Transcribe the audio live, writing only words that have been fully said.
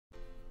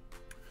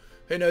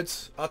Hey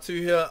nerds, R2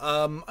 here.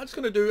 I'm just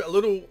going to do a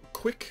little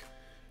quick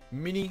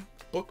mini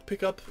book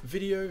pickup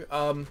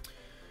video.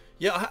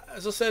 Yeah,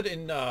 as I said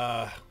in,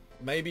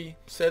 maybe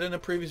said in a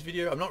previous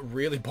video, I'm not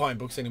really buying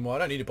books anymore. I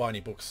don't need to buy any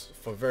books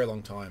for a very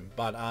long time.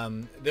 But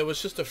there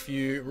was just a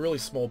few really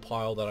small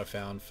pile that I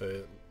found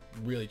for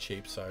really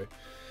cheap. So,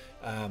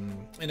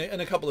 in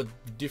a couple of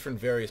different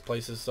various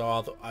places.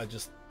 So I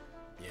just,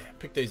 yeah,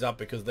 picked these up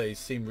because they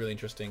seem really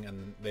interesting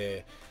and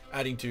they're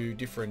adding to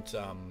different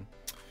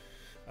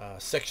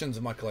sections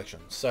of my collection.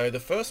 So the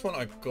first one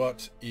I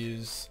got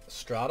is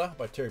Strata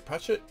by Terry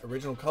Pratchett,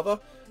 original cover.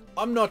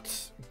 I'm not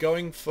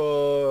going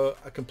for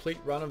a complete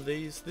run of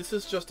these. This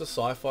is just a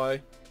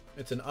sci-fi.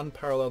 It's an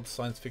unparalleled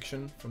science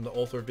fiction from the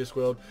author of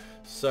Discworld.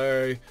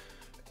 So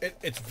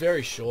it's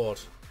very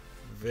short,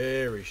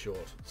 very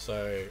short.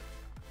 So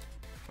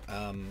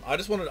I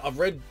just wanted, I've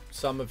read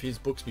some of his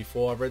books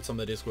before. I've read some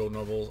of the Discworld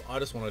novels. I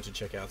just wanted to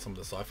check out some of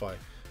the sci-fi.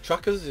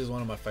 Truckers is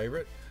one of my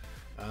favorite.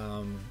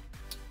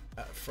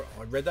 I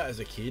read that as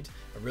a kid.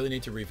 I really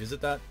need to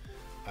revisit that.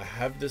 I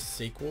have this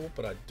sequel,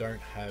 but I don't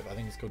have, I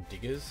think it's called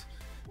Diggers.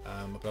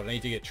 But I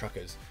need to get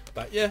Truckers.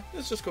 But yeah,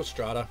 it's just called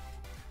Strata.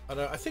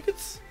 I think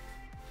it's...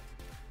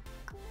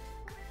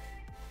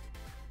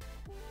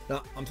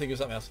 No, I'm thinking of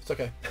something else. It's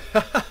okay.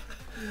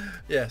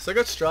 Yeah, so I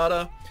got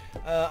Strata.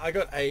 I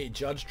got a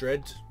Judge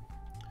Dredd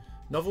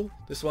novel.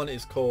 This one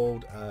is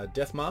called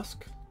Death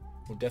Mask,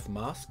 or Death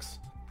Masks.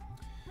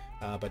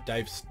 By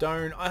Dave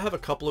Stone. I have a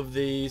couple of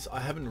these. I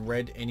haven't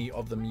read any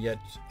of them yet.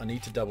 I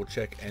need to double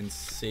check and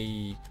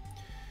see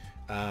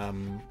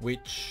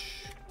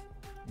which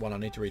one I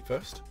need to read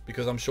first,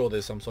 because I'm sure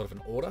there's some sort of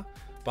an order.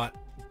 But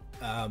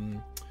I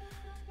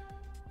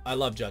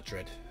love Judge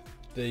Dredd.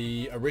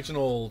 The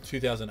original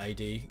 2000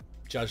 AD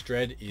Judge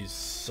Dredd is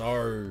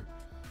so,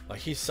 like,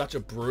 he's such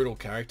a brutal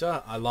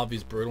character. I love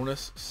his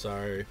brutalness.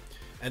 So,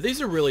 and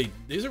these are really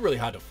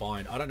hard to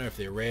find. I don't know if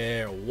they're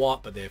rare or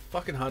what, but they're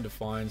fucking hard to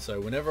find.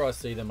 So whenever I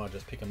see them, I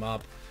just pick them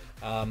up.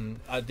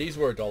 These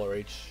were $1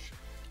 each,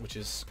 which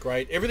is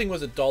great. Everything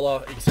was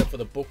 $1 except for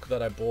the book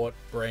that I bought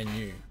brand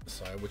new,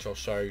 so which I'll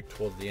show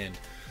towards the end.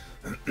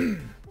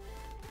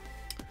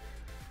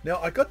 Now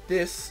I got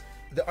this.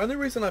 The only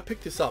reason I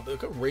picked this up, I've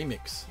got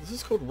Remix. This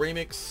is called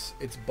Remix.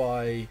 It's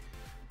by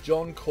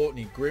John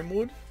Courtney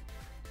Grimwood.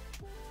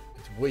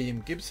 It's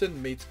William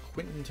Gibson meets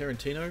Quentin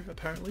Tarantino,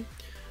 apparently.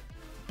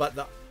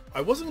 But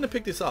I wasn't going to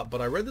pick this up, but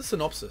I read the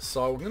synopsis,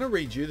 so I'm going to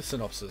read you the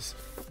synopsis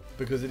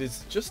because it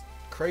is just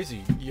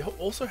crazy. You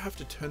also have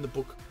to turn the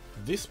book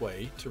this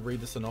way to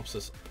read the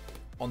synopsis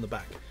on the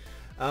back.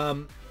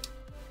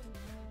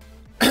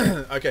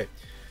 Okay.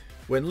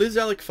 When Liz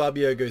Alec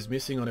Fabio goes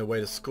missing on her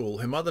way to school,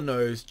 her mother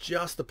knows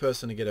just the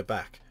person to get her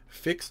back.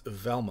 Fix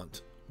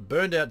Valmont,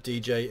 burned out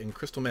DJ and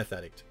crystal meth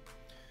addict.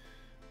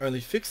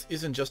 Only Fix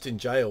isn't just in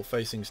jail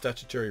facing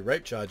statutory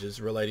rape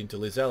charges relating to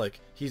Liz Alec,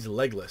 he's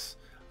legless.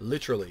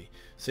 Literally,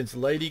 since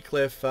Lady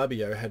Claire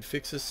Fabio had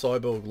Fix's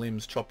cyborg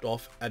limbs chopped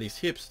off at his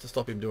hips to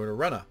stop him doing a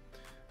runner.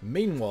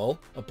 Meanwhile,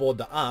 aboard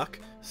the Ark,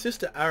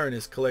 Sister Aaron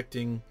is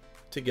collecting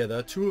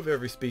together 2 of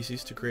every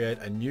species to create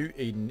a new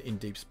Eden in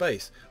deep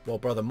space, while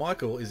Brother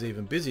Michael is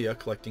even busier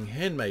collecting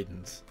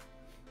handmaidens.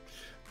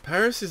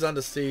 Paris is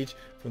under siege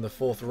from the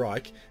Fourth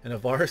Reich, and a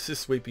virus is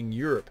sweeping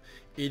Europe,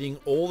 eating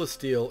all the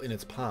steel in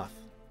its path.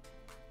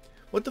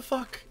 What the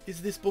fuck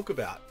is this book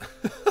about?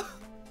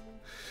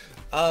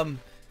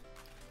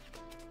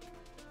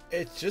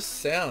 It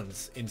just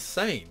sounds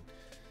insane.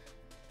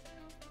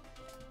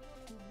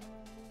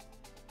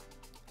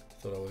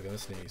 Thought I was going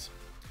to sneeze.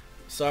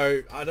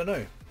 So, I don't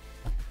know.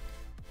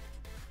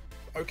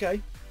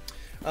 Okay.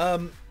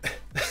 Then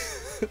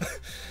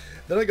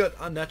I got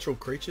Unnatural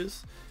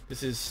Creatures.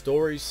 This is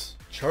stories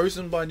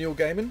chosen by Neil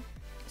Gaiman.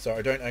 So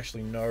I don't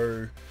actually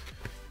know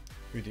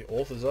who the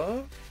authors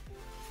are.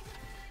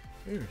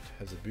 Ooh, it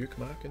has a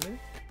bookmark in there.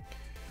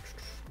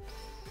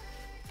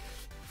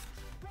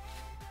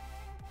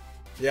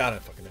 Yeah, I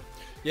don't fucking know.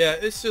 Yeah,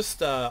 it's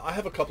just, I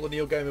have a couple of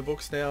Neil Gaiman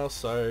books now,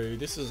 so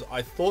this is,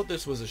 I thought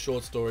this was a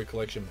short story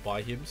collection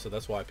by him, so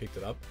that's why I picked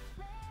it up.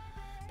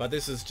 But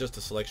this is just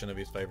a selection of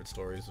his favourite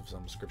stories of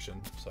some description,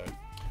 so,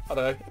 I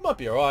don't know, it might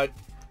be alright.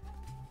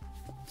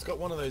 It's got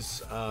one of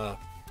those,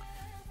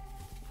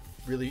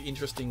 really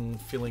interesting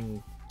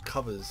feeling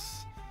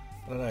covers.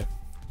 I don't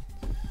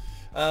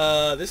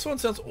know. This one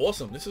sounds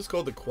awesome. This is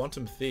called The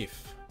Quantum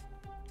Thief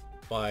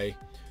by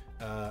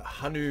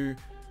Hanu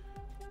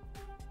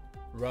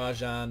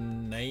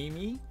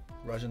Rajanami.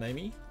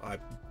 I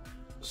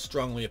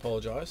strongly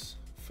apologize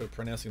for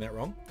pronouncing that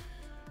wrong.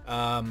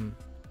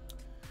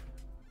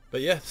 But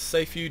yeah,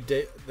 Sci-Fi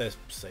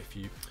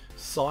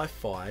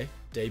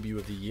debut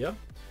of the year.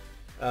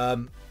 Yeah,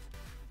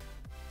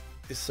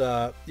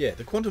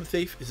 The Quantum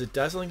Thief is a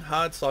dazzling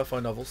hard sci-fi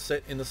novel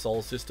set in the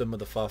solar system of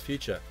the far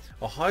future.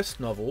 A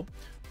heist novel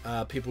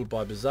peopled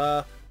by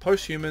bizarre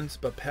post-humans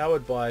but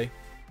powered by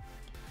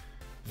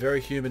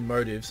very human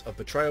motives of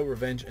betrayal,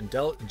 revenge, and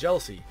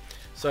jealousy.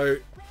 So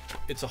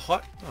it's a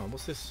hot... Oh,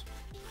 what's this?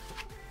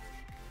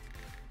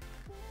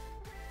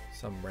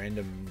 Some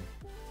random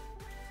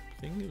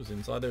thing. It was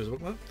inside there as a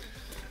bookmark.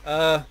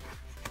 Yeah,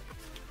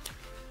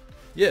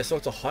 so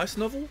it's a heist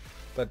novel,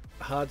 but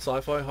hard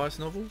sci-fi heist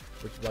novel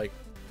with like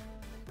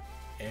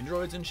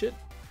androids and shit.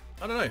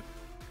 I don't know.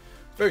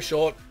 Very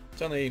short.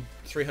 It's only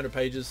 300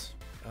 pages.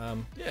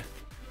 Yeah,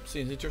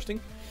 seems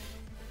interesting.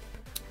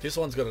 This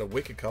one's got a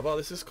wicked cover.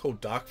 This is called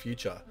Dark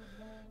Future,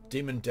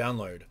 Demon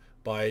Download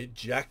by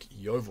Jack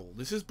Yovel.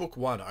 This is book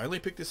 1. I only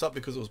picked this up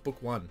because it was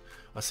book 1.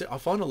 I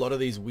find a lot of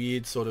these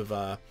weird sort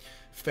of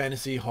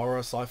fantasy, horror,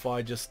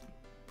 sci-fi, just,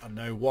 I don't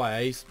know,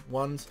 YA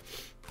ones.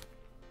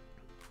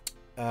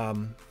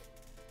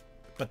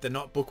 But they're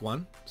not book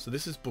 1. So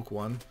this is book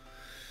 1.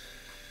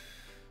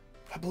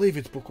 I believe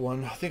it's book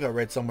 1. I think I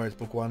read somewhere it's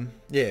book 1.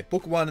 Yeah,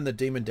 book 1 in the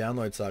Demon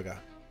Download saga.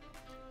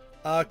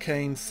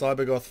 Arcane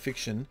cybergoth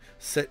fiction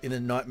set in a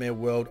nightmare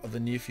world of the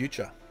near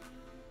future.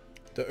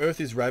 The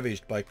Earth is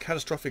ravaged by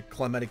catastrophic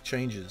climatic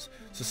changes.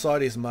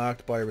 Society is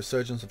marked by a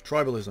resurgence of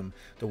tribalism.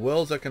 The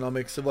world's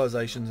economic,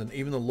 civilizations, and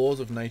even the laws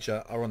of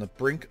nature are on the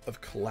brink of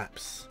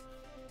collapse.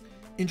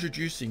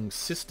 Introducing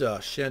Sister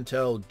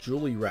Chantal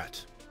Jewel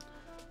Rat.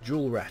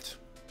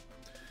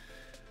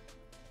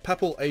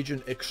 Papal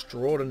agent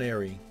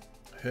extraordinary.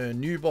 Her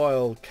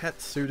nubile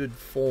cat-suited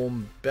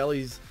form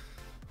belies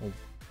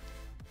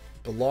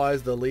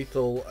the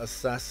lethal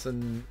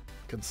assassin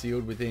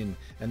concealed within,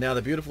 and now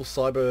the beautiful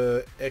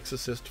cyber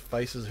exorcist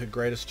faces her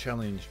greatest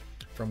challenge.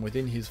 From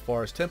within his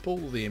forest temple,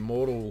 the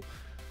immortal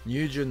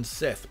Nugent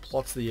Seth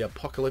plots the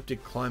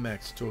apocalyptic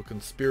climax to a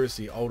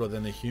conspiracy older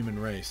than the human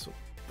race.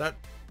 That,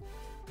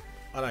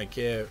 I don't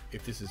care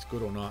if this is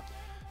good or not.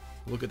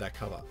 Look at that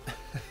cover.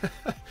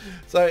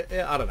 So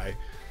yeah, I don't know.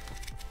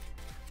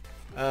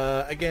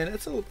 Again,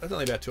 it's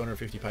only about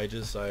 250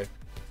 pages, so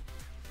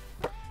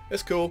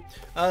it's cool.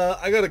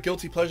 I got a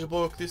guilty pleasure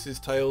book. This is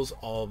Tales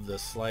of the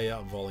Slayer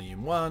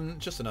Volume 1.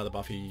 Just another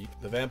Buffy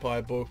the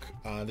Vampire book.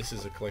 This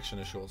is a collection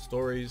of short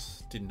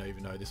stories. Didn't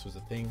even know this was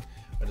a thing.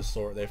 I just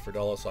saw it there for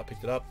 $1, so I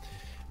picked it up.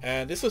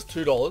 And this was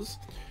 $2,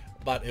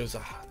 but it was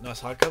a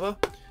nice hardcover.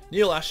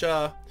 Neil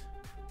Asher,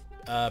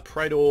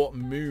 Praedor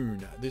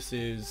Moon. This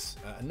is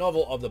a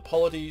novel of the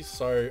Polities,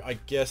 so I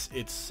guess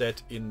it's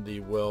set in the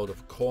world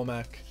of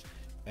Cormac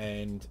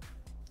and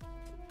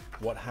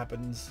what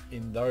happens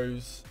in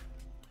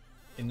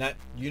that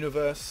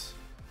universe.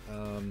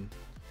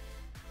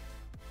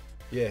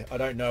 Yeah, I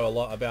don't know a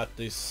lot about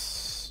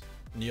this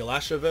Neil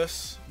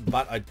Asherverse,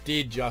 but I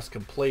did just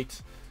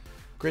complete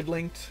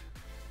Gridlinked.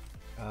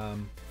 Well,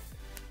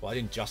 I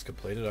didn't just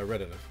complete it, I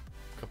read it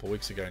a couple of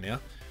weeks ago now.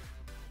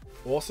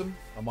 Awesome.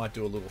 I might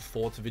do a little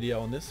thoughts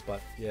video on this, but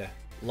yeah,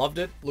 loved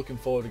it. Looking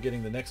forward to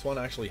getting the next one.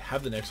 I actually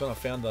have the next one. I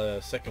found the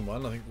second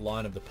one, I think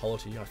Line of the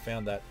Polity. I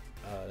found that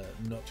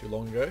not too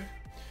long ago,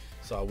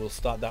 so I will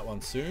start that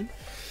one soon.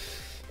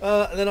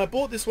 And then I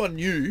bought this one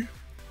new.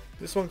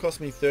 This one cost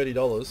me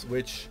 $30,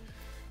 which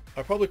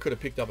I probably could have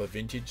picked up a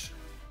vintage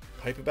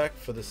paperback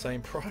for the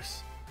same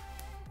price.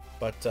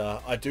 But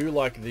I do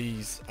like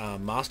these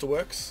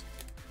Masterworks.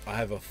 I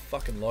have a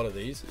fucking lot of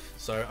these.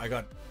 So I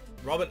got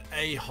Robert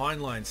A.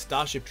 Heinlein,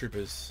 Starship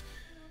Troopers.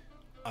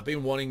 I've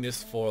been wanting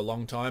this for a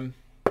long time.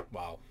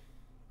 Wow.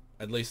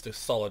 At least a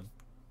solid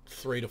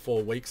 3 to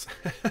 4 weeks.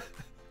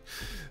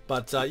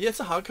 But yeah, it's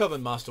a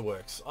hardcover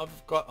Masterworks.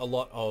 I've got a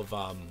lot of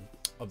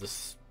the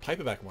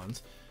paperback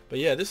ones. But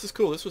yeah, this is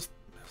cool. This was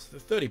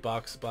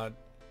 $30, but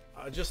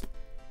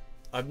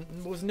I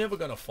was never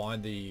going to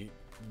find the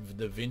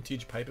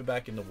vintage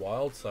paperback in the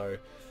wild, so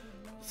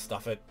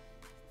stuff it.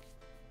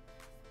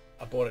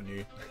 I bought it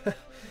new.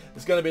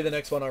 It's going to be the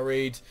next one I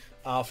read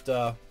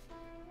after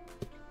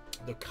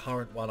the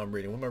current one I'm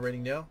reading. What am I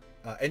reading now?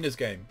 Ender's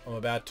Game. I'm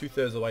about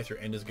 2/3 of the way through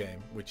Ender's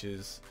Game, which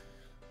is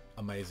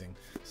amazing.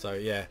 So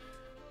yeah,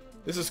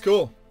 this is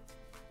cool.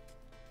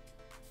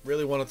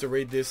 Really wanted to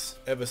read this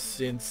ever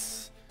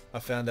since I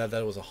found out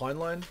that it was a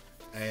Heinlein,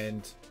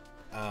 and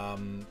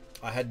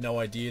I had no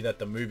idea that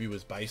the movie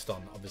was based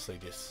on obviously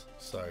this.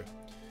 So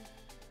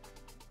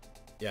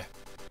yeah,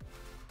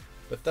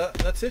 but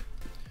that's it.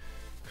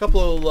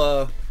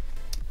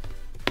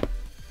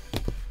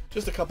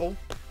 Just a couple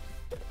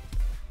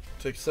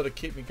to sort of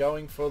keep me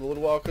going for a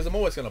little while, because I'm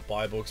always going to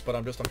buy books, but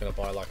I'm just not going to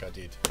buy like I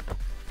did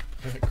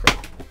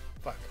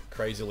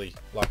crazily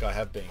like I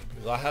have been,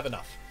 because I have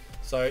enough.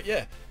 So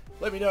yeah,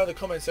 let me know in the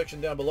comment section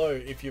down below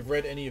if you've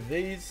read any of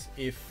these,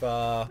 if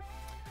I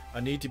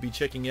need to be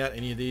checking out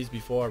any of these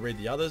before I read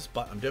the others.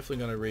 But I'm definitely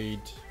going to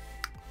read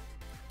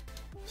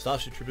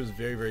Starship Troopers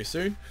very, very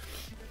soon.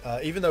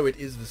 Even though it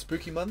is the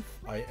spooky month,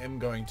 I am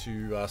going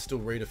to still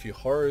read a few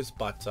horrors,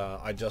 but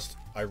I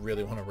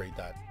really want to read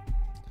that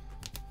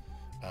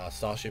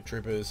Starship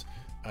Troopers.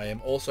 I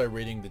am also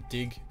reading The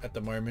Dig at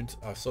the moment.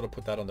 I've sort of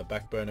put that on the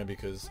back burner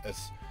because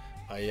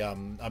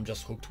I'm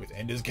just hooked with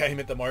Ender's Game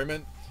at the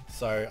moment,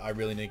 so I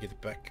really need to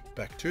get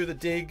back to The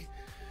Dig,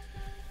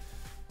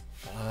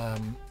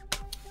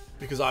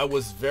 because I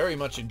was very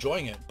much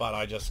enjoying it, but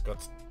I just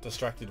got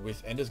distracted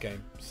with Ender's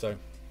Game. So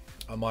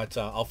I might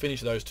I'll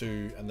finish those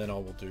two, and then I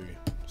will do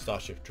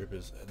Starship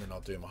Troopers, and then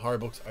I'll do my horror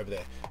books over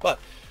there. But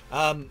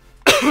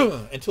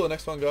until the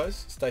next one,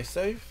 guys, stay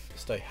safe,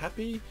 stay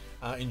happy,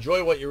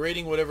 enjoy what you're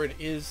reading, whatever it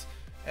is.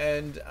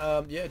 and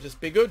yeah, just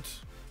be good.